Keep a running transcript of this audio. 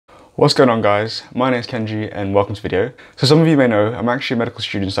What's going on, guys? My name is Kenji and welcome to the video. So some of you may know I'm actually a medical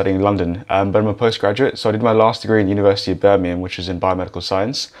student studying in London, but I'm a postgraduate. So I did my last degree in the University of Birmingham, which is in biomedical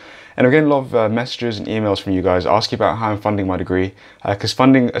science. And I'm getting a lot of messages and emails from you guys asking about how I'm funding my degree, because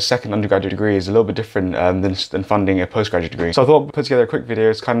funding a second undergraduate degree is a little bit different than funding a postgraduate degree. So I thought I'd put together a quick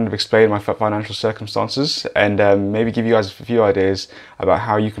video to kind of explain my financial circumstances and maybe give you guys a few ideas about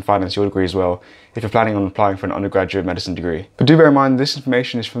how you can finance your degree as well if you're planning on applying for an undergraduate medicine degree. But do bear in mind, this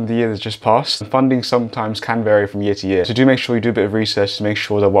information is from the year that's just passed. Funding sometimes can vary from year to year. So do make sure you do a bit of research to make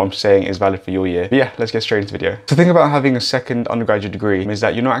sure that what I'm saying is valid for your year. But yeah, let's get straight into the video. So the thing about having a second undergraduate degree is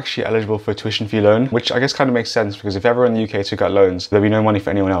that you're not actually eligible for a tuition fee loan, which I guess kind of makes sense because if everyone in the UK took out loans, there'll be no money for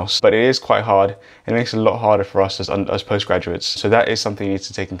anyone else. But it is quite hard. It makes it a lot harder for us as postgraduates. So that is something you need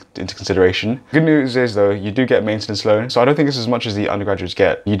to take into consideration. Good news is though, you do get a maintenance loan. So I don't think it's as much as the undergraduates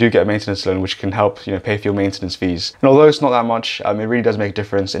get. You do get a maintenance loan, which can help, pay for your maintenance fees. And although it's not that much, it really does make a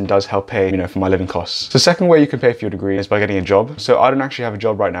difference and does help pay, for my living costs. So the second way you can pay for your degree is by getting a job. So I don't actually have a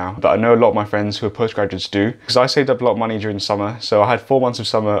job right now, but I know a lot of my friends who are postgraduates do, because I saved up a lot of money during the summer. So I had 4 months of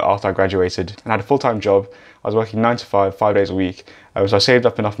summer after I graduated and I had a full-time job. I was working 9 to 5, 5 days a week. So I saved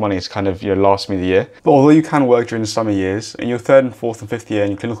up enough money to kind of last me the year. But although you can work during the summer years, in your 3rd and 4th and 5th year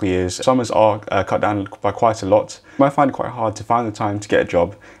in your clinical years, summers are cut down by quite a lot. You might find it quite hard to find the time to get a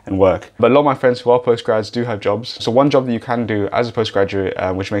job and work. But a lot of my friends who are postgrads do have jobs. So one job that you can do as a postgraduate,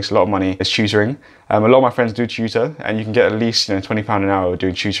 which makes a lot of money, is tutoring. A lot of my friends do tutor, and you can get at least £20 an hour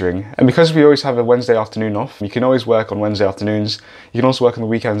doing tutoring. And because we always have a Wednesday afternoon off, you can always work on Wednesday afternoons. You can also work on the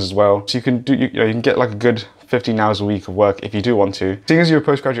weekends as well. So you can do, you can get like a good 15 hours a week of work if you do want to. Seeing as you're a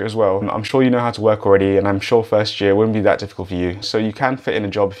postgraduate as well, I'm sure you know how to work already, and I'm sure first year wouldn't be that difficult for you. So you can fit in a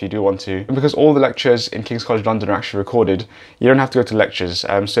job if you do want to. And because all the lectures in King's College London are actually recorded, you don't have to go to lectures.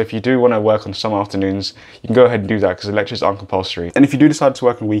 So if you do want to work on some afternoons, you can go ahead and do that because the lectures aren't compulsory. And if you do decide to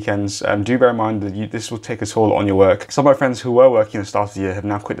work on weekends, do bear in mind that this will take a toll on your work. Some of my friends who were working at the start of the year have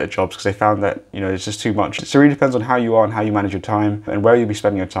now quit their jobs because they found that, it's just too much. So it really depends on how you are and how you manage your time and where you'll be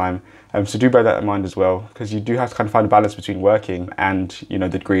spending your time. So do bear that in mind as well, because you do have to kind of find a balance between working and,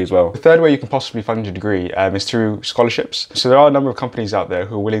 the degree as well. The third way you can possibly fund your degree is through scholarships. So there are a number of companies out there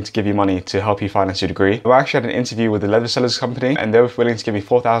who are willing to give you money to help you finance your degree. I actually had an interview with the leather sellers company, and they were willing to give me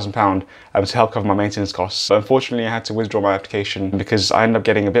 £4,000 to help cover my maintenance costs. But unfortunately, I had to withdraw my application because I ended up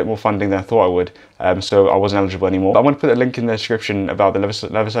getting a bit more funding than I thought I would. So I wasn't eligible anymore. But I'm going to put a link in the description about the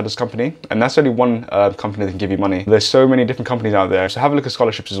leather sellers company, and that's only one company that can give you money. There's so many different companies out there, so have a look at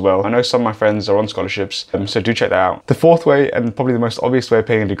scholarships as well. I know some of my friends are on scholarships, so do check that out. The fourth way, and probably the most obvious way of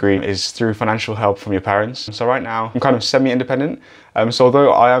paying a degree, is through financial help from your parents. So right now, I'm kind of semi-independent. So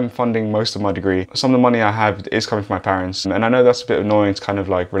although I am funding most of my degree, some of the money I have is coming from my parents. And I know that's a bit annoying to kind of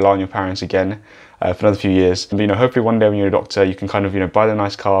like rely on your parents again for another few years. But hopefully one day when you're a doctor, you can kind of, buy them a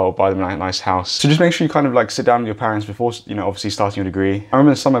nice car or buy them a nice house. So just make sure you kind of like sit down with your parents before, obviously starting your degree. I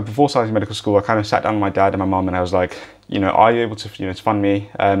remember in the summer before starting medical school, I kind of sat down with my dad and my mum and I was like, are you able to, to fund me?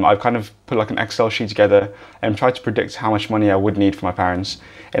 I've kind of put like an Excel sheet together and tried to predict how much money I would need for my parents.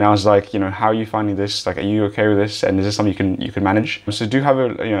 And I was like, how are you finding this? Like, are you okay with this? And is this something you can manage? So do have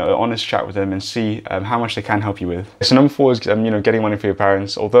an honest chat with them and see how much they can help you with. So number 4 is, getting money for your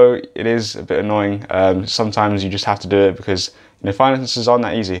parents. Although it is a bit annoying, sometimes you just have to do it because finances aren't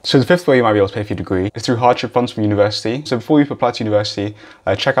that easy. So the 5th way you might be able to pay for your degree is through hardship funds from university. So before you apply to university,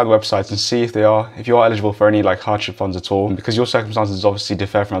 check out the websites and see if you are eligible for any like hardship funds at all, because your circumstances obviously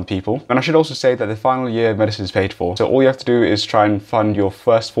differ from other people. And I should also say that the final year of medicine is paid for. So all you have to do is try and fund your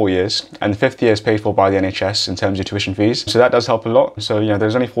first 4 years, and the 5th year is paid for by the NHS in terms of your tuition fees. So that does help a lot. So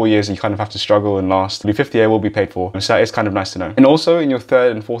there's only 4 years that you kind of have to struggle and last. The 5th year will be paid for. So that is kind of nice to know. And also in your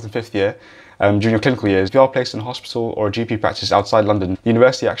 3rd and 4th and 5th year, during your clinical years, if you are placed in a hospital or a GP practice outside London, the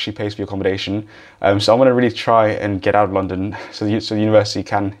university actually pays for your accommodation. So I'm going to really try and get out of London so the university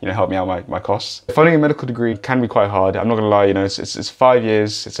can help me out my costs. Funding a medical degree can be quite hard. I'm not going to lie, it's 5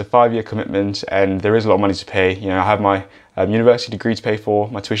 years, it's a 5-year commitment, and there is a lot of money to pay. I have my university degree to pay for,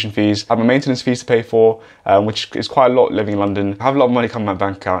 my tuition fees, I have my maintenance fees to pay for, which is quite a lot living in London. I have a lot of money coming in my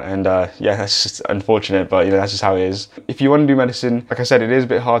bank account, and yeah, that's just unfortunate, but that's just how it is. If you want to do medicine, like I said, it is a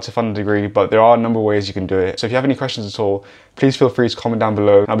bit hard to fund a degree, but there are a number of ways you can do it. So if you have any questions at all, please feel free to comment down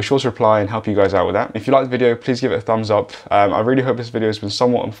below. I'll be sure to reply and help you guys out with that. If you like the video, please give it a thumbs up. I really hope this video has been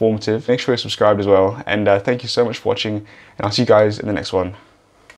somewhat informative. Make sure you're subscribed as well, and thank you so much for watching, and I'll see you guys in the next one.